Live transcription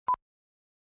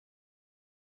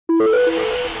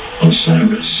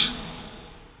Osiris.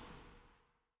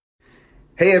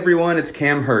 Hey everyone, it's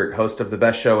Cam Hurt, host of the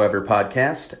Best Show Ever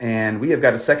podcast, and we have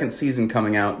got a second season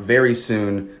coming out very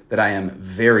soon that I am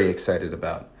very excited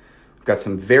about. We've got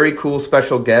some very cool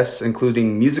special guests,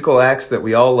 including musical acts that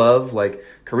we all love, like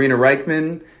Karina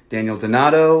Reichman, Daniel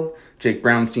Donato, Jake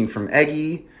Brownstein from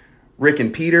Eggy, Rick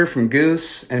and Peter from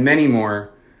Goose, and many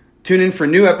more. Tune in for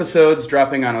new episodes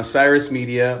dropping on Osiris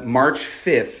Media March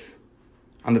 5th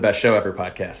on the Best Show Ever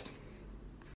podcast.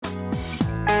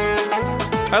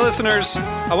 Hi, listeners.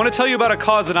 I want to tell you about a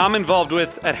cause that I'm involved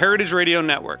with at Heritage Radio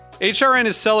Network. HRN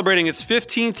is celebrating its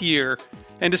 15th year,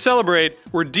 and to celebrate,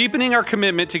 we're deepening our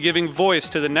commitment to giving voice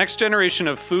to the next generation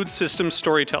of food system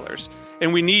storytellers,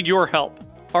 and we need your help.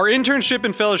 Our internship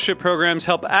and fellowship programs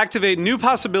help activate new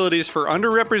possibilities for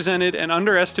underrepresented and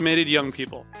underestimated young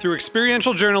people through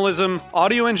experiential journalism,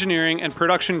 audio engineering, and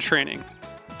production training.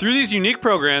 Through these unique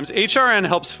programs, HRN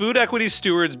helps food equity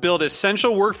stewards build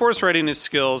essential workforce readiness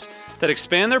skills that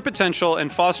expand their potential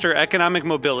and foster economic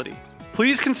mobility.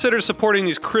 Please consider supporting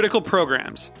these critical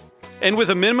programs. And with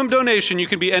a minimum donation, you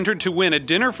can be entered to win a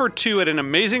dinner for two at an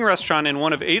amazing restaurant in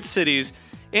one of 8 cities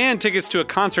and tickets to a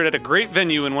concert at a great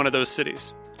venue in one of those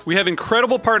cities. We have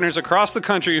incredible partners across the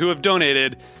country who have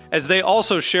donated, as they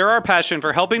also share our passion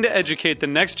for helping to educate the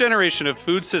next generation of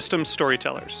food system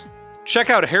storytellers.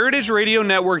 Check out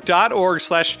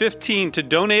heritageradionetwork.org/15 to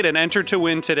donate and enter to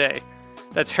win today.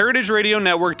 That's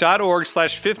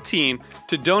heritageradionetwork.org/15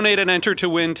 to donate and enter to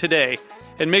win today.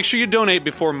 And make sure you donate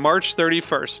before March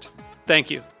 31st. Thank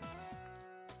you.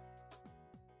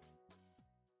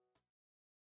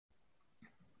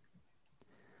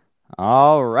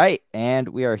 All right, and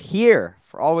we are here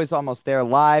for Always Almost There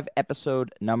Live,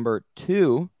 episode number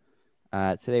 2.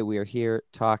 Today we are here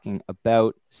talking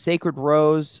about Sacred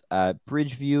Rose,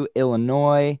 Bridgeview,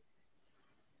 Illinois,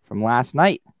 from last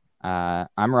night.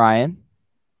 I'm Ryan.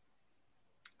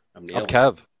 I'm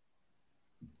Kev.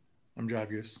 I'm Jive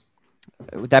Goose.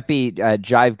 Would that be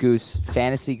Jive Goose,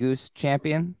 Fantasy Goose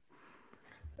champion?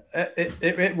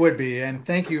 It would be, and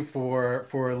thank you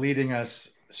for leading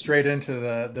us straight into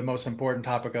the most important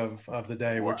topic of the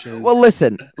day, which is... Well,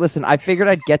 listen, I figured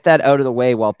I'd get that out of the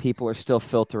way while people are still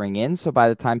filtering in, so by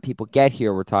the time people get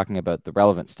here, we're talking about the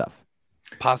relevant stuff.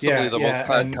 Possibly the most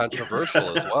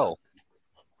controversial as well.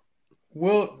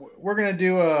 We're gonna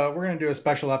do a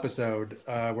special episode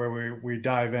where we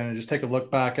dive in and just take a look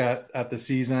back at the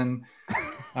season,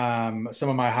 some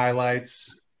of my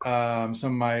highlights,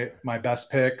 some of my best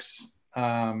picks.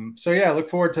 So yeah, look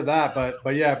forward to that.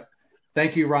 But yeah,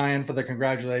 thank you, Ryan, for the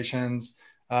congratulations.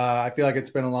 I feel like it's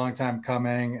been a long time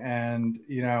coming, and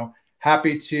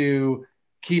happy to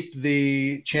keep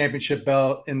the championship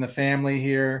belt in the family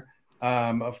here.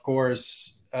 Of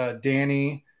course,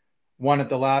 Danny won at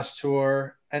the last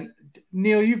tour, and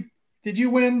Neil, did you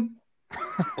win?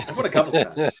 I won a couple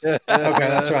times. Okay,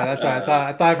 that's right. I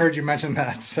thought I've heard you mention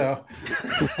that. So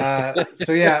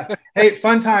yeah. Hey,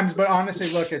 fun times. But honestly,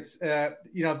 look, it's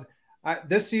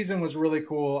this season was really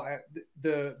cool.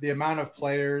 The amount of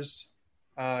players,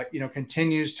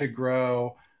 continues to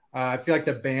grow. I feel like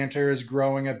the banter is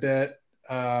growing a bit.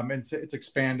 It's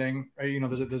expanding.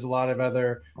 There's a lot of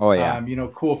other,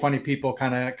 cool, funny people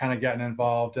kind of getting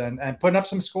involved and putting up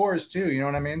some scores too. You know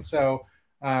what I mean? So,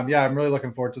 I'm really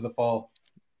looking forward to the fall.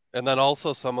 And then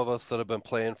also some of us that have been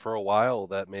playing for a while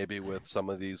that maybe with some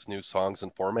of these new songs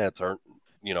and formats aren't,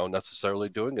 necessarily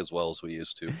doing as well as we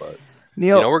used to. But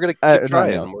Neil, we're going to keep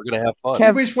trying. We're going to have fun.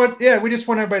 Kev, we just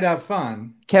want everybody to have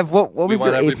fun. Kev, what was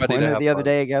your 8-pointer the other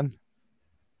day again?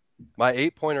 My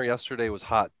 8-pointer yesterday was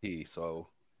hot tea. So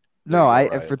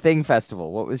for Thing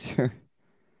Festival, what was your?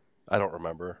 I don't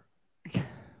remember.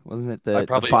 Wasn't it the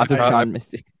Father John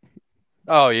Misty?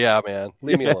 Oh yeah, man,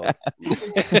 leave me alone.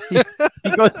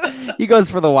 he goes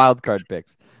for the wild card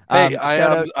picks. Hey,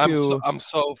 I'm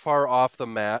so far off the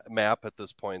map at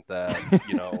this point that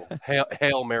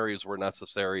Hail Marys were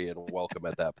necessary and welcome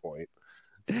at that point.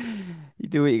 You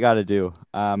do what you got to do.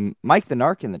 Mike the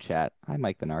Narc in the chat. Hi,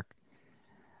 Mike the Narc.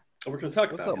 We're going to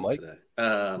talk about him today.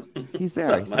 He's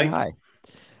there. He said hi.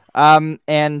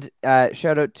 And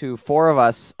shout out to 4 of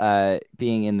us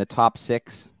being in the top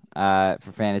 6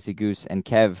 for Fantasy Goose, and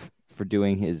Kev for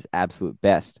doing his absolute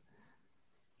best,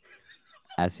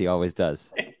 as he always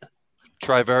does.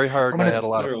 Try very hard, and I had a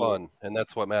lot of fun, and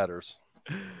that's what matters.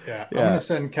 Yeah. I'm going to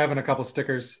send Kevin a couple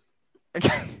stickers.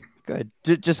 Good.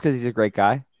 Just because he's a great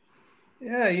guy?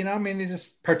 Yeah, he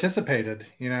just participated,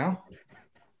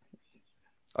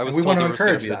 I was told there was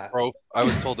going to be a trophy. I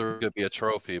was told there was going to be a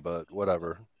trophy, but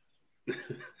whatever.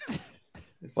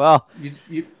 Well,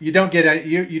 you don't get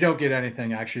you don't get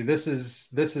anything actually. This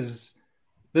is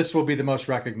this will be the most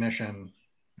recognition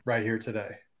right here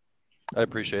today. I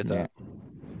appreciate that. Yeah.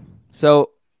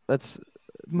 So let's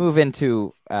move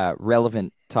into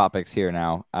relevant topics here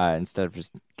now, instead of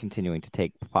just continuing to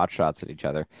take pot shots at each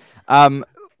other.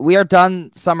 We are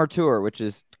done summer tour, which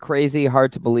is crazy,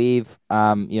 hard to believe.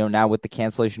 Now with the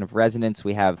cancellation of Resonance,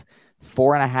 we have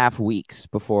 4.5 weeks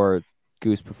before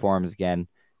Goose performs again.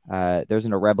 There's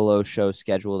an Arebelo show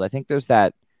scheduled. I think there's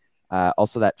that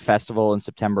also that festival in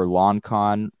September,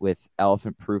 LawnCon, with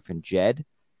Elephant Proof and Jed,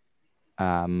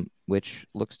 which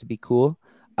looks to be cool.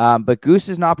 But Goose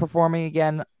is not performing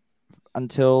again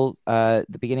until the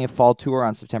beginning of fall tour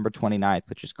on September 29th,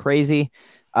 which is crazy.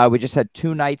 We just had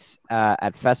 2 nights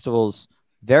at festivals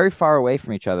very far away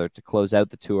from each other to close out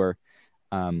the tour.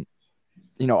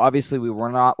 Obviously we were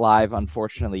not live,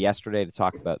 unfortunately, yesterday to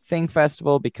talk about Thing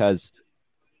Festival because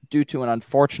due to an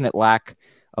unfortunate lack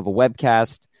of a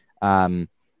webcast and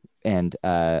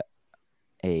a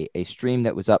stream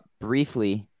that was up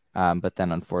briefly, but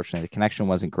then unfortunately the connection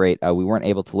wasn't great. We weren't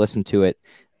able to listen to it.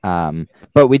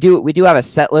 But we do have a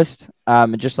set list,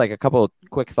 and just like a couple of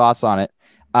quick thoughts on it.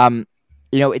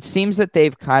 It seems that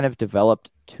they've kind of developed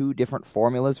 2 different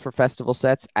formulas for festival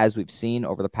sets, as we've seen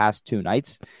over the past 2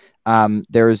 nights.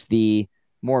 There's the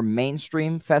more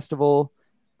mainstream festival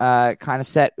kind of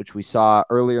set, which we saw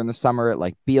earlier in the summer at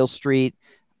like Beale Street,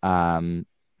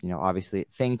 obviously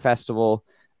at Thing Festival.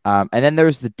 And then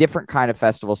there's the different kind of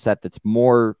festival set that's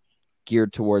more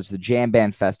geared towards the jam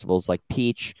band festivals like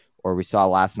Peach, or we saw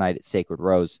last night at Sacred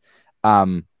Rose.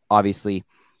 Obviously,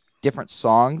 different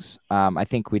songs. I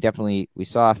think we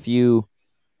saw a few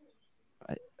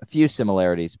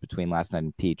similarities between last night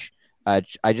and Peach. I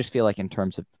just feel like in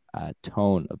terms of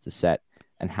tone of the set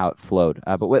and how it flowed.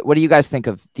 But what do you guys think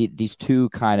of these 2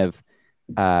 kind of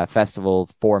festival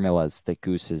formulas that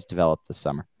Goose has developed this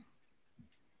summer?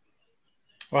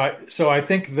 Well, so I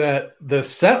think that the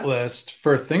set list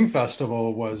for Thing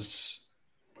Festival was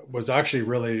actually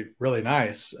really, really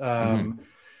nice.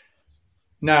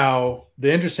 Now,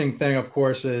 the interesting thing, of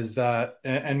course, is that,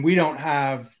 and we don't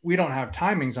have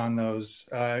timings on those.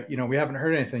 We haven't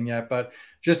heard anything yet, but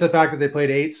just the fact that they played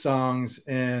 8 songs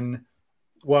in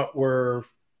what was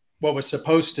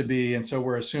supposed to be, and so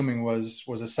we're assuming was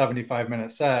a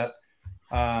 75-minute set.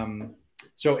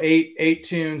 So eight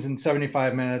tunes in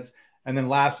 75 minutes, and then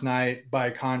last night, by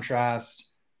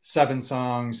contrast, 7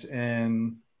 songs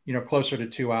in closer to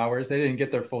 2 hours. They didn't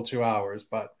get their full 2 hours,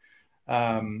 but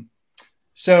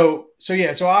so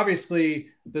obviously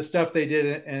the stuff they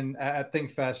did at Think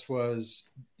Fest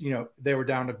was, they were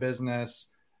down to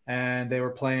business and they were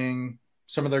playing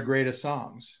some of their greatest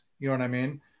songs. You know what I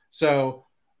mean? So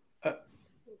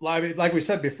like we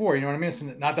said before, you know what I mean? It's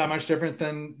not that much different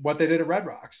than what they did at Red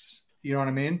Rocks. You know what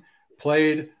I mean?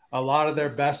 Played a lot of their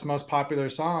best, most popular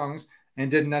songs and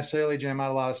didn't necessarily jam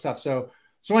out a lot of stuff. So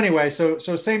anyway, so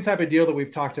same type of deal that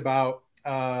we've talked about.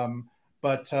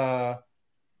 But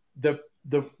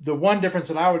the one difference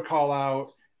that I would call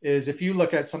out is if you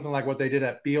look at something like what they did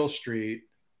at Beale Street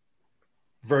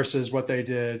versus what they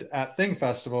did at Thing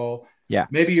Festival. Yeah.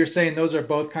 Maybe you're saying those are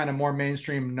both kind of more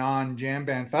mainstream non-jam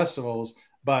band festivals,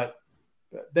 but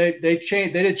they did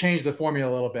change the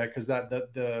formula a little bit, because that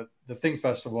the Thing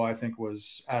Festival, I think,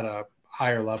 was at a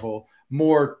higher level,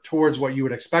 more towards what you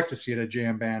would expect to see at a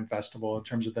jam band festival in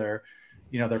terms of their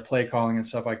play calling and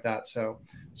stuff like that. So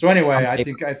anyway, I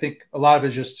think a lot of it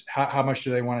is just how much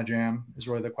do they want to jam is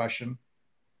really the question.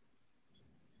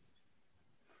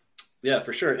 Yeah,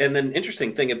 for sure. And then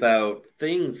interesting thing about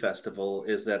Thing Festival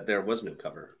is that there was no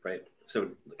cover, right? So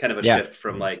kind of a shift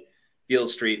from like Beale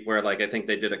Street, where like I think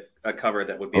they did a cover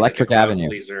that would be Electric like a Avenue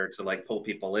pleaser to like pull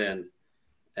people in,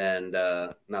 and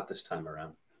not this time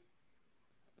around.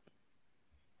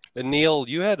 And Neil,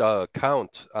 you had a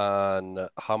count on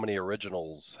how many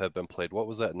originals have been played. What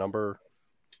was that number?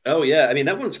 Oh, yeah. I mean,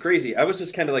 that one's crazy. I was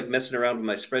just kind of like messing around with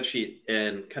my spreadsheet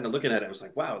and kind of looking at it. I was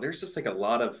like, wow, there's just like a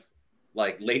lot of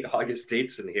like late August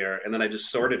dates in here. And then I just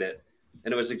sorted it,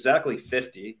 and it was exactly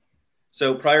 50.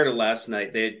 So prior to last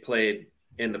night, they had played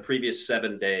in the previous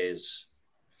 7 days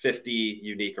 50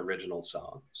 unique original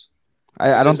songs.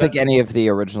 I don't think any of the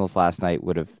originals last night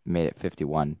would have made it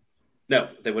 51. No,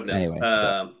 they wouldn't have.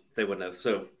 Anyway, they wouldn't have.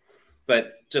 So,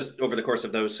 but just over the course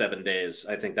of those 7 days,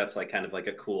 I think that's like kind of like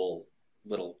a cool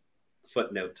little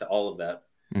footnote to all of that,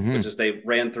 which is they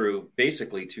ran through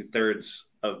basically 2/3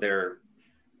 of their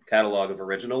catalog of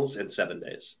originals in 7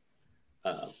 days,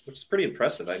 which is pretty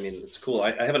impressive. I mean, it's cool.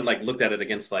 I haven't like looked at it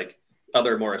against like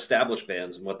other more established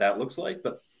bands and what that looks like,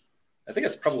 but I think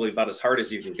it's probably about as hard as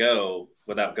you can go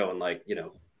without going like,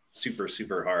 super,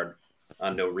 super hard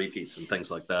on no repeats and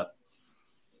things like that.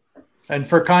 And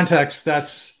for context,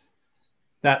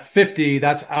 that 50,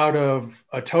 that's out of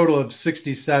a total of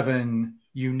 67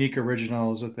 unique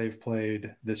originals that they've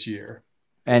played this year.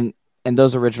 And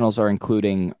those originals are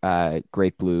including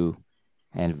Great Blue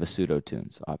and Vasudo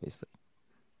tunes, obviously.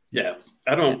 Yeah,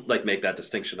 I don't make that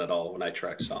distinction at all when I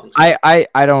track songs. I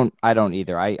don't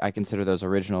either. I consider those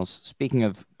originals. Speaking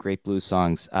of Great Blue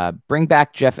songs, bring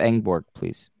back Jeff Engborg,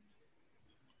 please.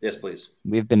 Yes, please.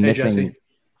 We've been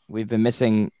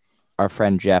missing our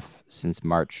friend Jeff since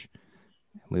March.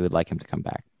 We would like him to come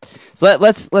back. So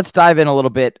let's dive in a little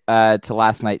bit to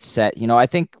last night's set. I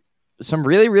think some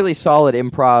really, really solid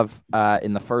improv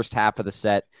in the first half of the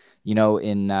set.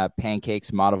 In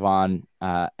Pancakes, Madhavan,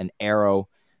 and Arrow.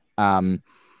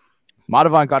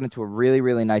 Madhavan got into a really,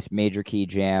 really nice major key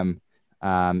jam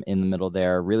in the middle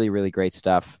there. Really, really great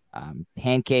stuff.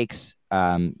 Pancakes,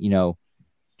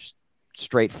 just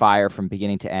straight fire from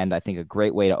beginning to end. I think a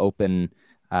great way to open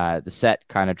the set,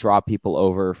 kind of draw people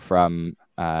over from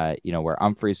where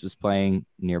Humphreys was playing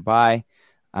nearby.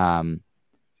 But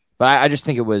I just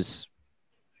think it was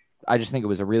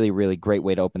a really, really great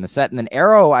way to open the set. And then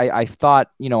Arrow, I thought,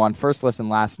 on first listen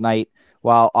last night,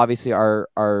 while obviously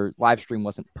our live stream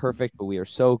wasn't perfect, but we are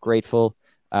so grateful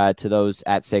to those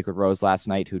at Sacred Rose last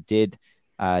night who did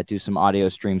do some audio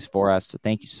streams for us. So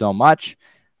thank you so much.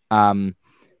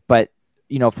 But,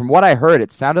 from what I heard,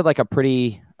 it sounded like a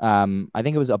pretty, I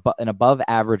think it was an above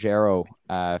average Arrow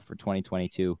for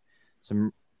 2022.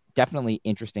 Some definitely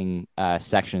interesting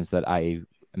sections that I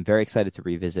am very excited to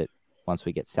revisit once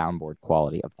we get soundboard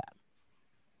quality of that.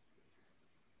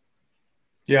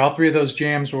 Yeah, all three of those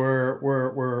jams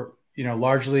were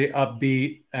largely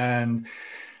upbeat, and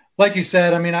like you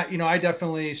said, I mean, I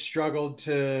definitely struggled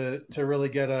to really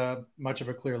get much of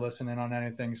a clear listen in on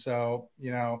anything. So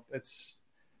it's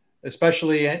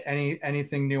especially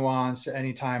anything nuanced.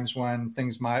 Any times when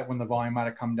the volume might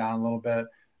have come down a little bit,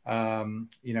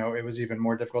 it was even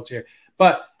more difficult to hear.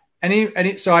 But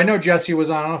so I know Jesse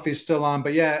was on. I don't know if he's still on,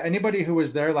 but yeah, anybody who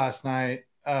was there last night,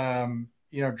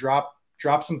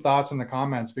 drop some thoughts in the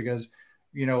comments, because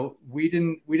we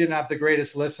didn't have the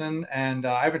greatest listen, and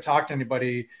I haven't talked to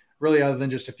anybody really other than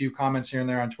just a few comments here and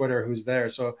there on Twitter who's there.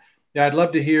 So yeah, I'd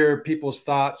love to hear people's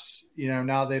thoughts,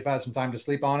 now they've had some time to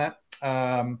sleep on it.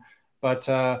 But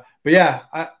yeah,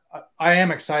 I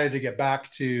am excited to get back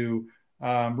to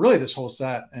really this whole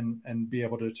set and be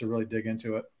able to really dig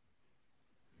into it.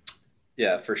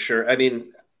 Yeah, for sure. I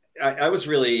mean, I was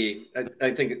really,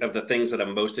 I think of the things that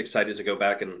I'm most excited to go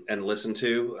back and listen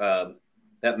to,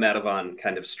 that Madhavan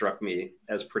kind of struck me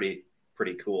as pretty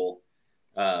cool.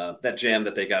 That jam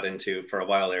that they got into for a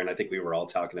while there, and I think we were all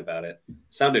talking about it,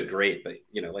 sounded great, but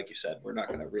like you said, we're not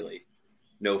going to really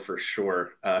know for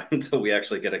sure until we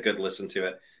actually get a good listen to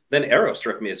it. Then Arrow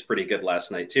struck me as pretty good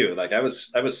last night too. Like I was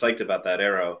psyched about that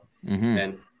Arrow,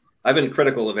 and I've been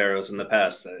critical of Arrows in the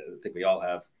past. I think we all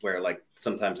have, where like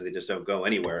sometimes they just don't go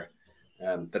anywhere.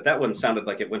 But that one sounded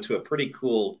like it went to a pretty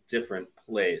cool, different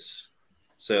place.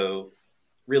 So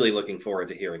really looking forward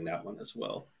to hearing that one as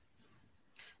well.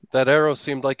 That Arrow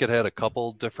seemed like it had a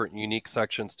couple different unique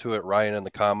sections to it. Ryan in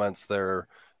the comments there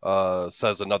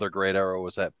says another great Arrow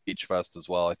was at Beach Fest as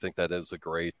well. I think that is a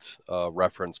great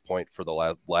reference point for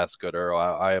the last good Arrow.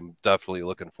 I am definitely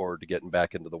looking forward to getting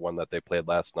back into the one that they played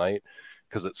last night,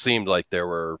 because it seemed like there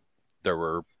were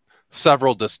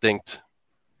several distinct,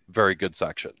 very good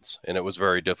sections, and it was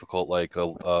very difficult. Like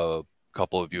a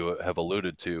couple of you have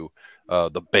alluded to,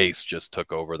 the bass just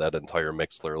took over that entire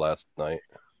Mixler last night.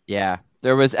 Yeah.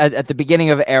 There was at the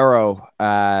beginning of Arrow,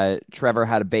 Trevor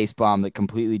had a bass bomb that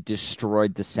completely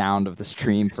destroyed the sound of the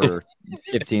stream for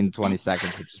 15 to 20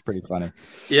 seconds, which is pretty funny.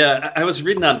 Yeah, I was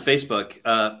reading on Facebook.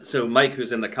 So Mike,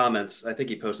 who's in the comments, I think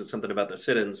he posted something about the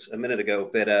sit-ins a minute ago,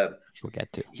 but which we'll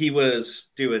get to. He was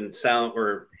doing sound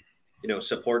or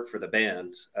support for the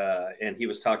band, and he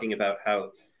was talking about how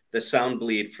the sound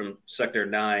bleed from Sector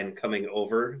 9 coming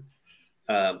over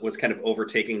was kind of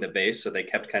overtaking the bass, so they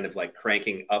kept kind of like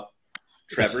cranking up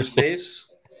Trevor's bass,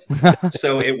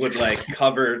 so it would like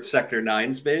cover Sector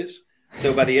 9's bass.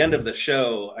 So by the end of the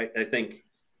show, I think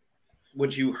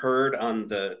what you heard on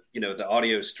the the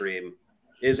audio stream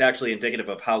is actually indicative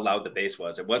of how loud the bass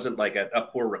was. It wasn't like a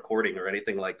poor recording or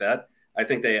anything like that. I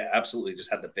think they absolutely just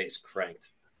had the bass cranked.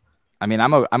 I mean,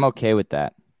 I'm okay with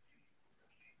that.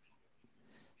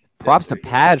 Props to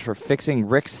Padge for fixing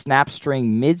Rick's snap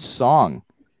string mid-song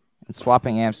and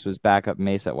swapping amps to his backup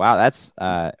Mesa. Wow, that's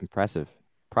impressive.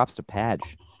 Props to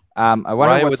Padge. I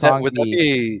wonder Ryan, what song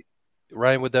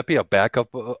Ryan, would that be a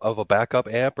backup of a backup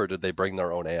amp, or did they bring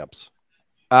their own amps?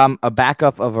 A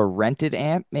backup of a rented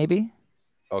amp, maybe.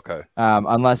 Okay.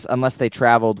 Unless they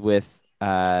traveled with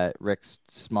Rick's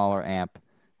smaller amp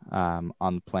on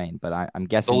the plane, but I'm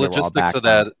guessing The they were all logistics back of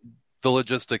home. that, the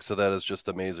logistics of that is just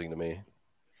amazing to me.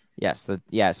 Yes,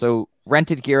 so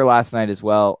rented gear last night as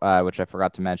well, which I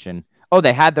forgot to mention. Oh,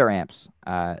 they had their amps.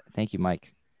 Thank you,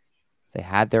 Mike. They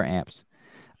had their amps.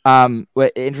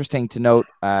 Interesting to note,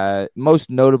 most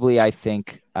notably, I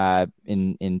think,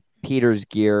 in Peter's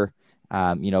gear,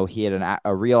 he had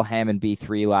a real Hammond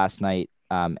B3 last night,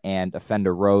 and a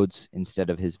Fender Rhodes instead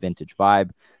of his vintage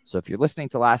Vibe. So if you're listening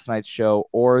to last night's show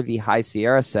or the High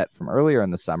Sierra set from earlier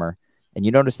in the summer, and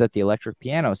you notice that the electric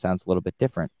piano sounds a little bit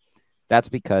different, that's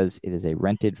because it is a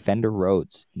rented Fender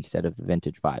Rhodes instead of the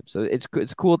vintage Vibe. So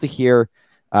it's cool to hear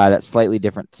that slightly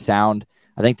different sound.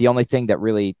 I think the only thing that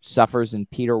really suffers in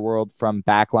Peter world from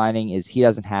backlining is he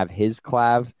doesn't have his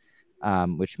clav,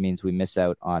 which means we miss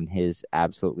out on his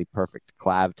absolutely perfect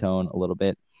clav tone a little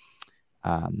bit.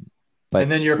 But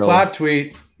and then your clav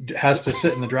tweet has to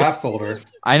sit in the draft folder.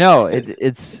 I know it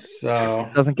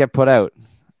doesn't get put out,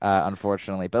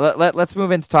 unfortunately. But let's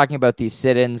move into talking about these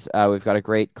sit-ins. We've got a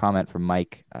great comment from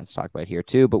Mike to talk about here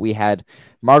too. But we had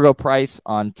Margot Price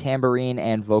on tambourine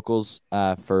and vocals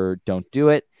for "Don't Do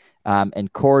It."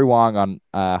 And Corey Wong on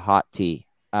Hot Tea.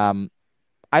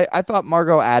 I thought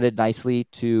Margot added nicely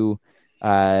to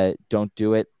Don't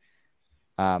Do It.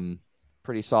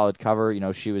 Pretty solid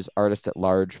cover. She was artist at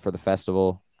large for the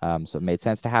festival, so it made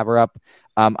sense to have her up.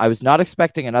 I was not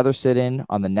expecting another sit-in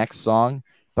on the next song,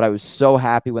 but I was so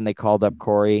happy when they called up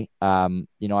Corey. I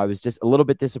was just a little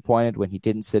bit disappointed when he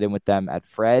didn't sit in with them at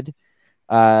Fred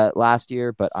last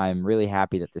year, but I'm really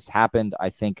happy that this happened. I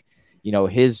think,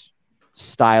 his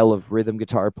style of rhythm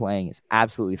guitar playing is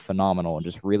absolutely phenomenal and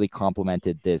just really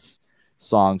complemented this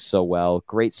song so well.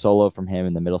 Great solo from him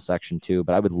in the middle section too,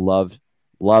 but I would love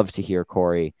to hear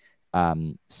Corey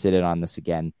sit in on this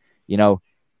again.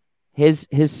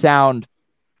 His sound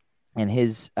and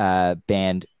his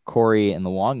band, Corey and the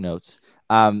Wong Notes,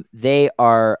 they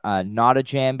are not a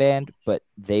jam band, but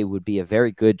they would be a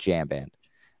very good jam band.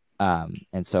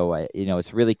 And so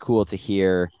it's really cool to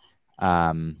hear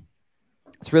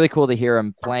It's really cool to hear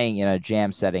him playing in a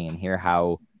jam setting and hear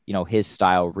how, his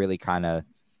style really kind of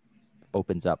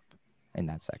opens up in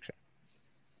that section.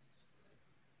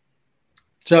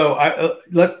 So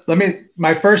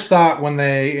my first thought when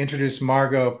they introduced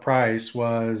Margot Price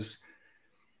was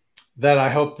that I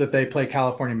hope that they play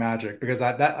California Magic, because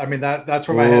that's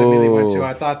where my head immediately went to.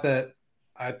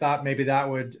 I thought maybe that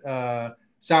would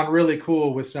sound really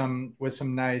cool with some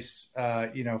nice,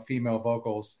 female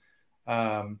vocals.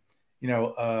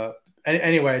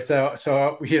 Anyway, so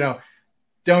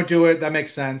Don't Do It. That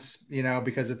makes sense,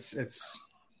 because it's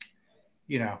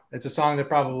a song that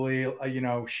probably,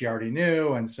 she already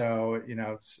knew. And so,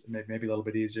 it's maybe a little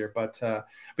bit easier, but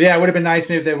yeah, it would have been nice.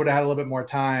 Maybe they would have had a little bit more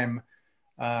time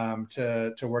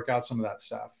to work out some of that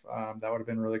stuff. That would have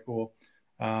been really cool.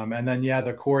 And then,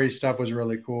 the Corey stuff was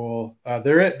really cool.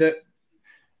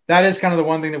 That is kind of the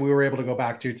one thing that we were able to go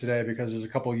back to today, because there's a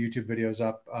couple of YouTube videos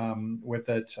up with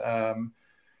it.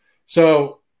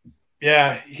 So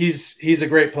yeah, he's a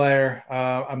great player.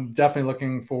 I'm definitely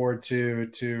looking forward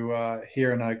to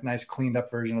hearing a nice cleaned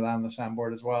up version of that on the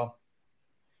soundboard as well.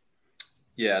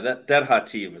 Yeah, that Hot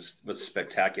Tea was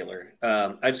spectacular.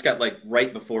 I just got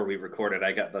right before we recorded,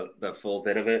 I got the full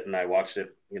bit of it, and I watched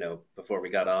it, before we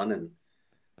got on.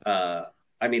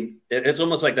 And it's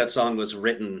almost like that song was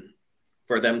written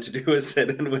for them to do a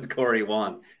sit-in with Corey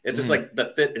Wong. It's just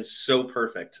the fit is so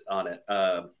perfect on it.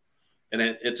 And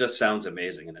it just sounds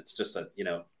amazing. And it's just a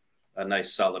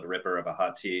nice solid ripper of a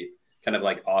Hot Tea, kind of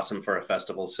awesome for a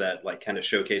festival set, kind of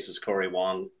showcases Corey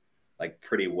Wong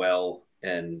pretty well.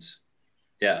 And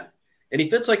yeah, and he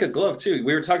fits like a glove too.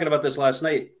 We were talking about this last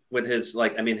night with his,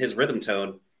 his rhythm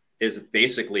tone is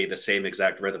basically the same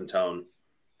exact rhythm tone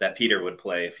that Peter would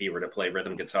play if he were to play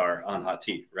rhythm guitar on Hot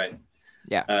Tea. Right.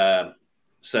 Yeah.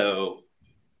 So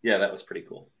yeah, that was pretty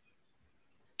cool.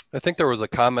 I think there was a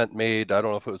comment made, I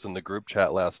don't know if it was in the group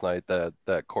chat last night,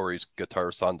 that Corey's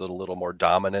guitar sounded a little more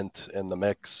dominant in the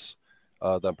mix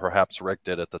than perhaps Rick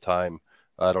did at the time.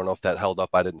 I don't know if that held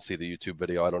up. I didn't see the YouTube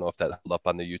video. I don't know if that held up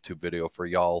on the YouTube video for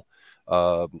y'all.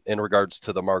 In regards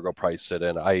to the Margot Price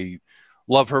sit-in, I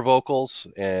love her vocals,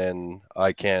 and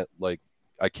I can't wait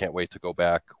to go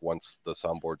back once the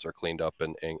soundboards are cleaned up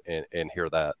and hear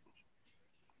that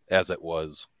as it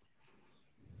was.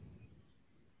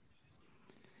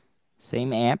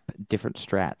 Same amp, different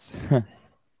strats.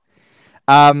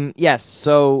 Yes.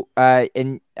 So,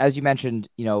 and as you mentioned,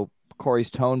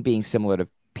 Corey's tone being similar to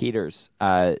Peter's,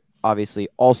 obviously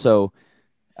also,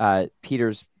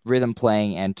 Peter's rhythm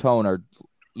playing and tone are,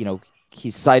 he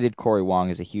cited Corey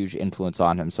Wong as a huge influence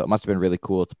on him. So it must have been really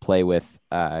cool to play with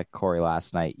Corey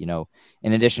last night. You know,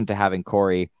 in addition to having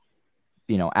Corey,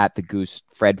 you know, at the Goose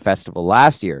Fred Festival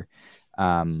last year,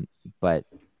 but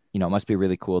you know, it must be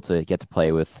really cool to get to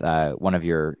play with one of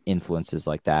your influences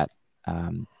like that.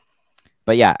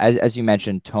 But yeah, as you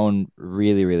mentioned, tone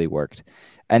really, really worked.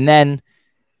 And then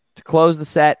to close the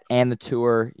set and the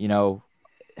tour, you know,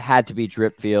 had to be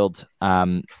Dripfield.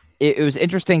 It was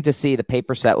interesting to see the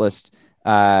paper set list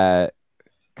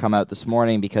come out this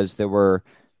morning because there were,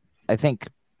 I think,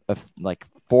 like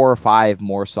 4 or 5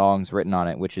 more songs written on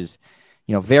it, which is,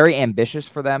 you know, very ambitious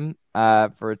for them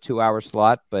for a 2-hour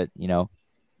slot. But you know,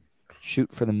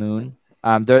 shoot for the moon.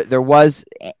 There was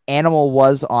Animal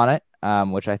was on it,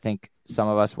 which I think some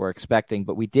of us were expecting,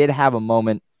 but we did have a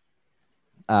moment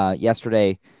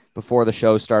yesterday before the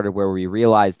show started where we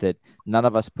realized that none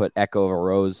of us put Echo of a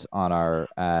Rose on our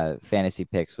fantasy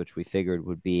picks, which we figured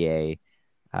would be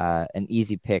an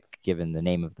easy pick given the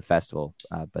name of the festival,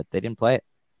 but they didn't play it.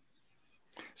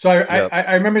 So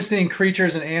I remember seeing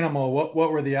Creatures and Animal.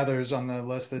 What were the others on the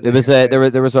list? That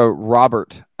there was a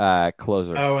Robert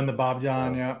closer. Oh, and the Bob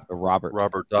Don, yeah. Robert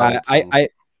Donaldson.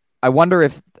 I wonder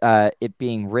if it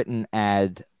being written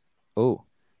as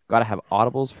got to have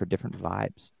audibles for different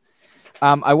vibes.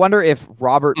 I wonder if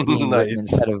Robert being written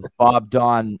instead of Bob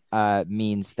Don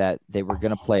means that they were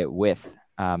going to play it with,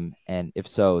 and if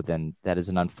so, then that is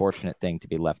an unfortunate thing to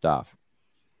be left off.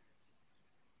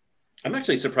 I'm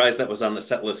actually surprised that was on the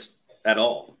set list at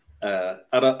all.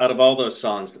 Out of all those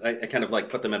songs, I kind of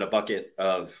like put them in a bucket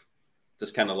of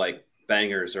just kind of like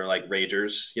bangers or like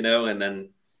ragers, you know, and then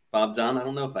Bob Don, I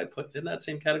don't know if I put in that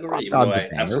same category, even though I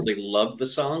absolutely love the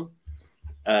song.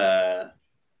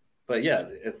 But yeah,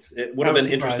 it would have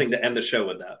been interesting to end the show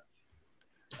with that.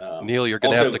 Neil, you're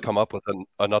going to have to come up with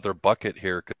another bucket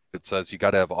here. Cause it says you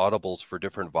got to have audibles for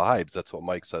different vibes. That's what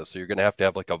Mike says. So you're going to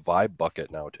have like a vibe bucket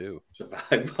now too. A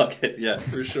vibe bucket, yeah,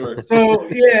 for sure. So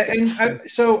yeah,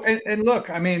 and look,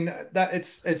 I mean, that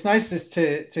it's nice just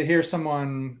to hear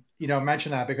someone, you know,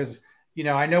 mention that, because you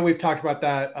know, I know we've talked about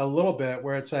that a little bit,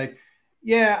 where it's like,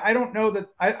 yeah, I don't know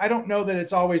that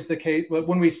it's always the case. But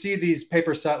when we see these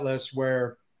paper set lists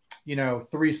where, you know,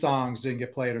 3 songs didn't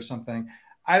get played or something,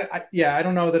 I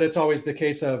don't know that it's always the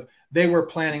case of they were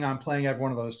planning on playing every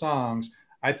one of those songs.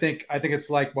 I think it's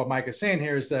like what Mike is saying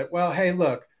here is that, well, hey,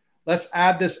 look, let's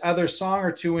add this other song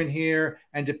or 2 in here,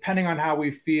 and depending on how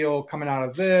we feel coming out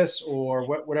of this or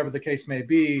whatever the case may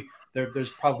be,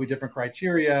 there's probably different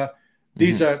criteria.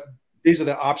 These are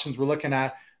the options we're looking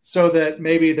at, so that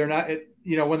maybe they're not,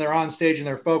 you know, when they're on stage and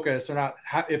they're focused, they're not,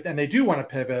 and they do want to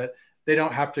pivot, they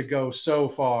don't have to go so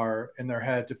far in their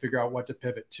head to figure out what to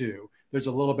pivot to. There's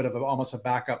a little bit of almost a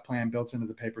backup plan built into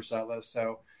the paper set list.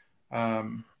 So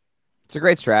it's a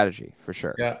great strategy for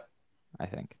sure. Yeah, I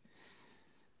think.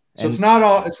 So it's not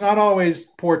always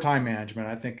poor time management.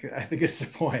 I think it's the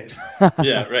point.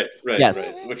 Yeah, right. Yes.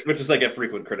 Right. Which is like a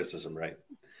frequent criticism, right?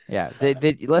 Yeah,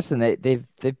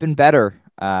 they've been better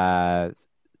the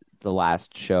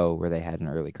last show where they had an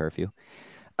early curfew.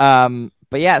 But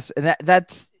yes, and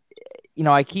that's, you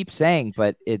know, I keep saying,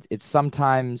 but it's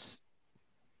sometimes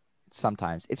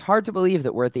it's hard to believe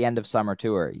that we're at the end of summer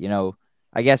tour. You know,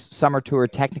 I guess summer tour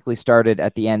technically started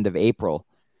at the end of April,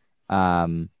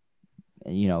 you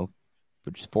know,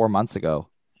 which is 4 months ago,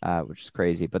 which is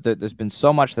crazy. But there's been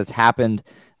so much that's happened.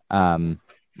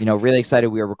 You know, really excited.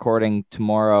 We are recording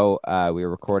tomorrow. We are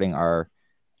recording our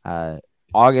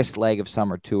August leg of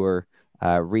summer tour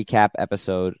recap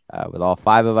episode with all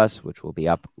 5 of us, which will be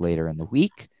up later in the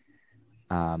week.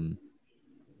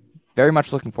 Very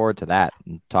much looking forward to that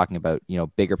and talking about, you know,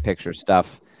 bigger picture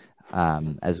stuff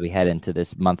as we head into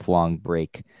this month-long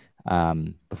break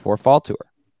before fall tour.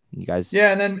 You guys,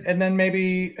 yeah, and then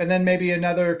maybe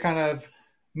another kind of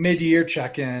mid-year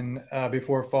check-in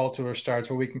before fall tour starts,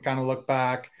 where we can kind of look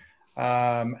back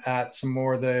at some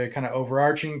more of the kind of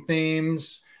overarching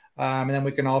themes, and then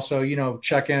we can also, you know,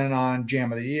 check in on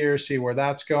Jam of the Year, see where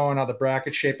that's going, how the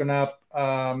bracket's shaping up.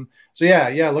 So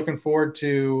yeah, looking forward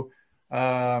to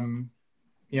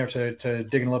you know, to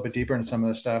digging a little bit deeper into some of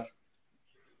this stuff.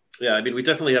 Yeah, I mean, we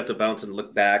definitely have to bounce and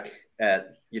look back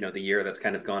at, you know, the year that's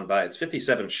kind of gone by. It's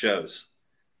 57 shows,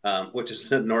 which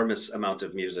is an enormous amount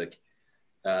of music,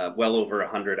 well over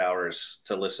 100 hours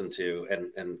to listen to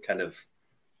and kind of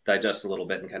digest a little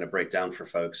bit and kind of break down for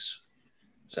folks.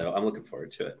 So I'm looking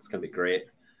forward to it. It's going to be great.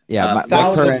 Yeah.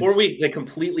 Before they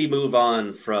completely move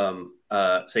on from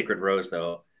Sacred Rose,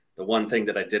 though, the one thing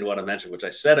that I did want to mention, which I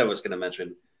said I was going to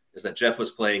mention, is that Jeff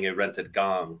was playing a rented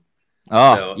gong.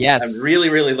 Oh, so yes. I'm really,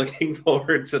 really looking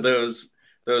forward to those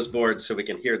boards so we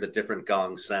can hear the different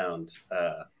gong sound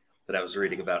that that I was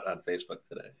reading about on Facebook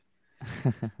today.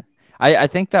 I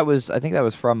think that was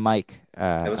from Mike.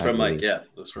 It was from Mike. Yeah,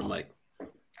 it was from Mike.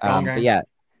 But yeah,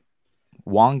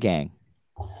 Wong Gang.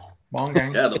 Wong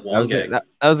Gang. Yeah, the Wong Gang. That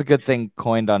was a good thing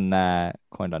coined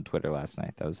on Twitter last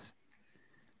night. That was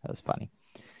funny.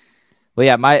 Well,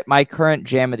 yeah, my current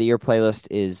Jam of the Year playlist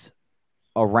is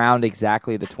around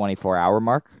exactly the 24-hour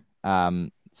mark.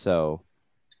 So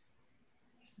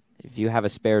if you have a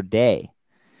spare day,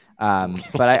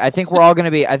 but I think we're all going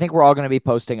to be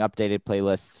posting updated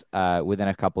playlists within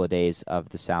a couple of days of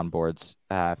the soundboards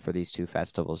for these two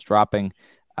festivals dropping.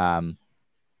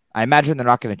 I imagine they're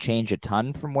not going to change a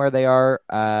ton from where they are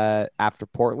after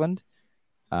Portland,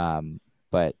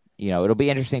 but it'll be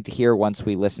interesting to hear once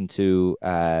we listen to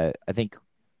I think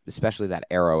especially that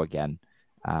Arrow again,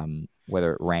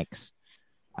 whether it ranks.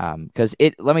 Because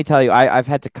let me tell you, I've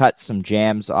had to cut some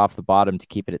jams off the bottom to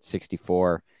keep it at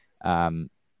 64.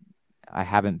 I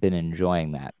haven't been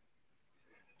enjoying that.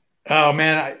 Oh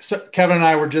man, so Kevin and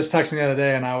I were just texting the other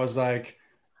day, and I was like,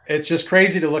 it's just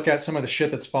crazy to look at some of the shit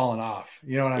that's fallen off.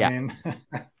 You know what I mean?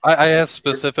 I asked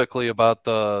specifically about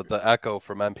the Echo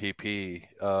from MPP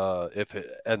if it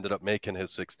ended up making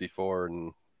his 64,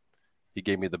 and he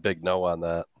gave me the big no on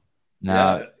that.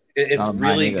 No, yeah, it's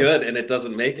really good, and it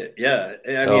doesn't make it. Yeah,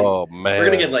 I mean, we're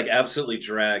gonna get like absolutely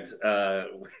dragged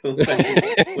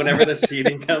whenever the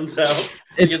seating comes out.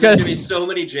 There's gonna be so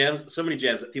many jams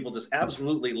that people just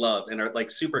absolutely love and are like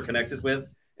super connected with.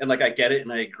 And like, I get it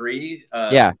and I agree.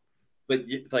 But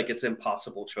like, it's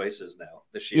impossible choices now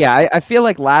this year. Yeah, I feel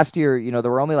like last year,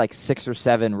 there were only like 6 or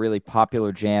 7 really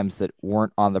popular jams that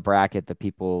weren't on the bracket that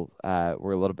people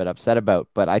were a little bit upset about.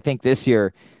 But I think this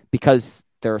year, because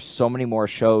there are so many more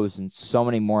shows and so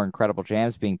many more incredible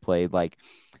jams being played, like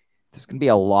there's going to be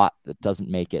a lot that doesn't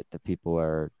make it that people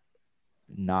are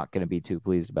not going to be too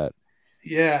pleased about.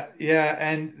 Yeah.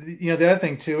 And, the other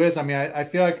thing, too, is, I mean, I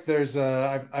feel like there's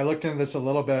I looked into this a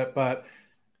little bit, but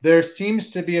there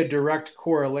seems to be a direct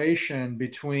correlation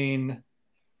between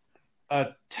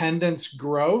attendance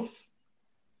growth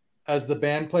as the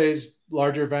band plays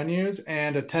larger venues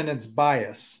and attendance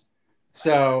bias.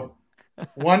 So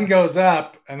one goes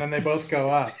up and then they both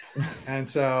go up. And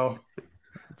so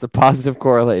it's a positive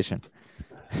correlation.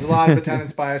 There's a lot of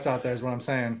attendance bias out there is what I'm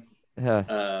saying.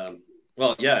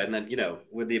 Well, yeah, and then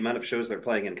with the amount of shows they're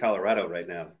playing in Colorado right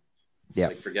now,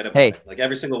 like forget about it. Like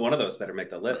every single one of those better make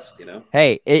the list.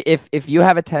 Hey, if you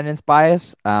have attendance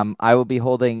bias, I will be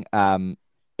holding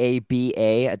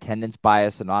ABA, Attendance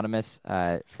Bias Anonymous,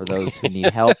 for those who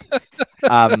need help.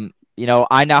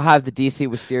 I now have the DC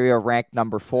Wisteria ranked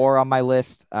number 4 on my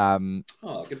list.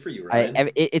 Oh, good for you, Ryan.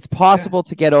 It's possible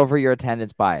to get over your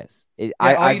attendance bias.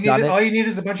 All you need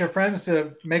is a bunch of friends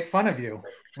to make fun of you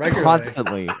regularly.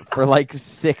 Constantly for like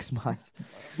 6 months.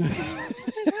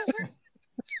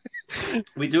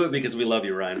 We do it because we love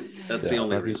you, Ryan. That's the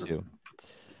only reason.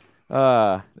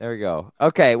 There we go.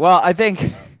 Okay, well, I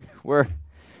think we're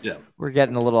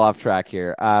getting a little off track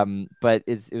here. But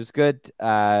it was good.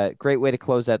 Great way to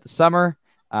close out the summer.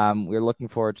 We're looking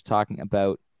forward to talking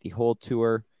about the whole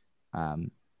tour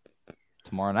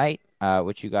tomorrow night,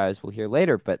 which you guys will hear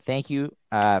later. But thank you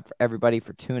for everybody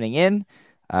for tuning in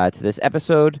to this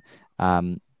episode.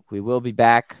 We will be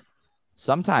back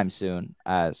sometime soon.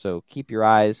 So keep your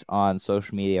eyes on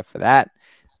social media for that.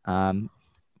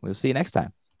 We'll see you next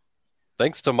time.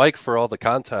 Thanks to Mike for all the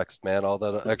context, man. All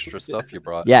that extra stuff you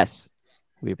brought. Yes,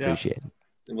 we appreciate it.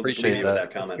 And we'll appreciate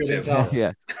that comment too.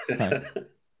 Yeah.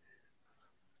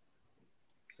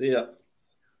 See ya.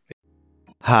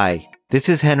 Hi, this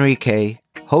is Henry Kay,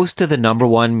 host of the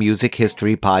 #1 music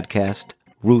history podcast,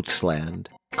 Rootsland.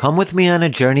 Come with me on a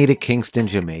journey to Kingston,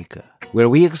 Jamaica, where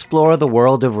we explore the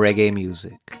world of reggae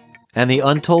music and the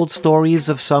untold stories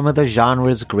of some of the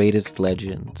genre's greatest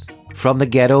legends. From the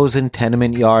ghettos and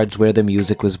tenement yards where the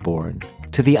music was born,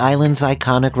 to the island's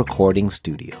iconic recording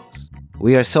studios.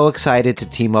 We are so excited to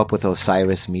team up with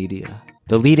Osiris Media,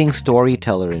 the leading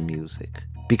storyteller in music,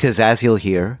 because as you'll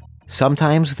hear,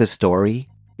 sometimes the story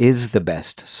is the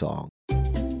best song.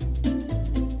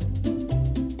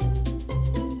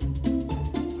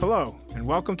 Hello, and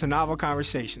welcome to Novel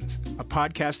Conversations, a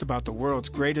podcast about the world's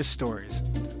greatest stories.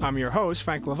 I'm your host,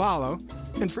 Frank Lavallo,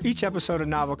 and for each episode of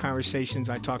Novel Conversations,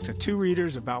 I talk to 2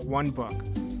 readers about one book.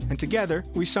 And together,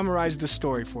 we summarize the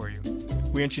story for you.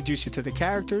 We introduce you to the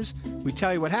characters, we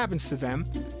tell you what happens to them,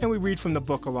 and we read from the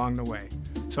book along the way.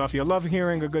 So if you love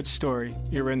hearing a good story,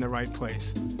 you're in the right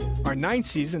place. Our 9th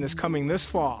season is coming this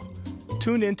fall.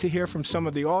 Tune in to hear from some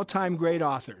of the all-time great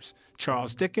authors,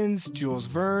 Charles Dickens, Jules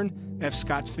Verne, F.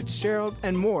 Scott Fitzgerald,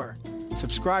 and more.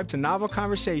 Subscribe to Novel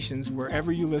Conversations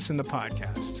wherever you listen to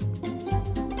podcasts.